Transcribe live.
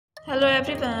Hello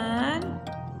everyone,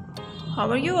 how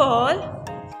are you all?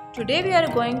 Today we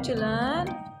are going to learn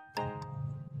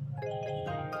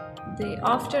the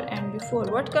after and before.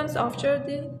 What comes after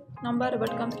the number,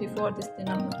 what comes before the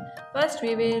number. First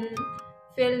we will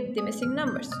fill the missing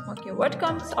numbers. Okay, what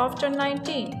comes after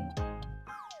 19?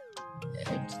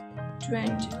 It's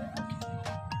 20. Okay.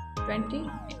 20,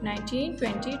 19,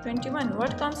 20, 21.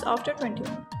 What comes after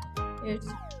 21? It's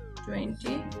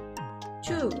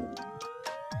 22.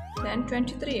 Then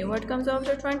 23. What comes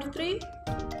after 23?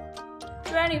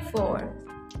 24.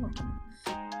 Okay.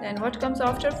 Then what comes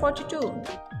after 42?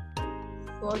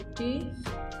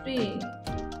 43.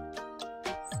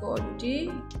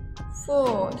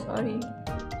 44. Sorry.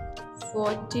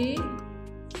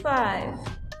 45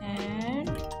 and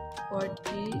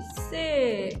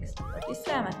 46.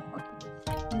 47.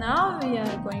 Okay. Now we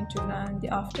are going to learn the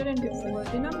after and before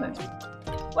the numbers.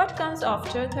 What comes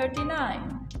after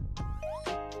 39?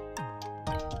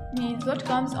 Means what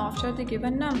comes after the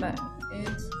given number.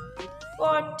 It's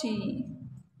 40.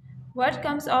 What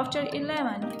comes after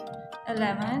 11?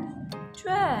 11,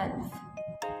 12.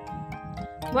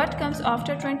 What comes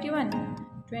after 21?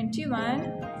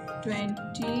 21,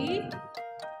 22.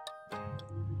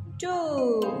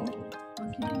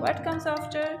 Okay. What comes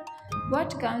after?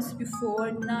 What comes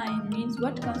before 9? Means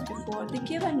what comes before the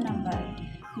given number.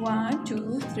 1,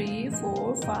 2, 3,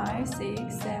 4, 5,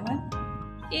 6, 7,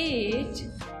 8,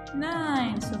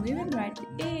 9. So we will write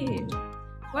 8.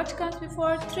 What comes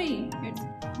before 3? It's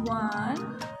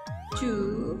 1,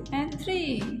 2 and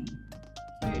 3.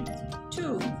 So it's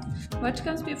 2. What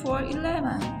comes before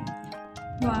 11?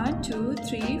 1, 2,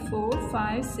 3, 4,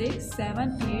 5, 6,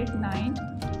 7, 8, 9,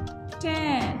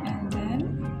 10 and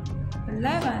then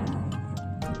 11.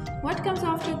 What comes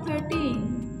after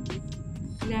 13?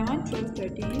 11, 12,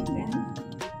 13, then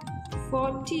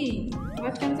 40.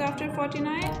 What comes after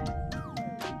 49?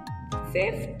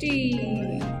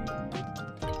 50.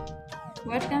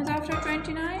 What comes after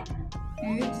 29?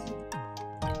 It's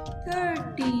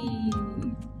 30.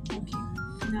 Okay.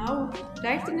 Now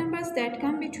write the numbers that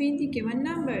come between the given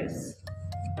numbers.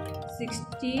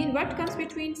 16. What comes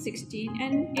between 16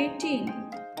 and 18?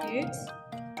 It's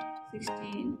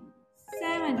 16,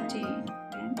 17.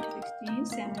 Then 16,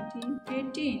 17,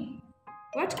 18.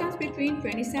 What comes between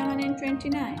 27 and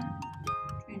 29?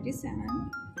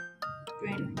 27,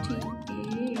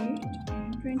 28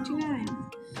 and 29.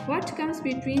 What comes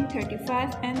between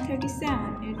 35 and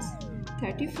 37? It's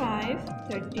 35,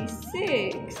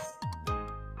 36.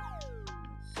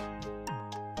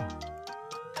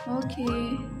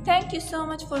 Okay, thank you so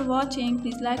much for watching.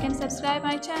 Please like and subscribe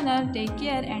my channel. Take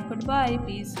care and goodbye.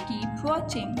 Please keep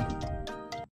watching.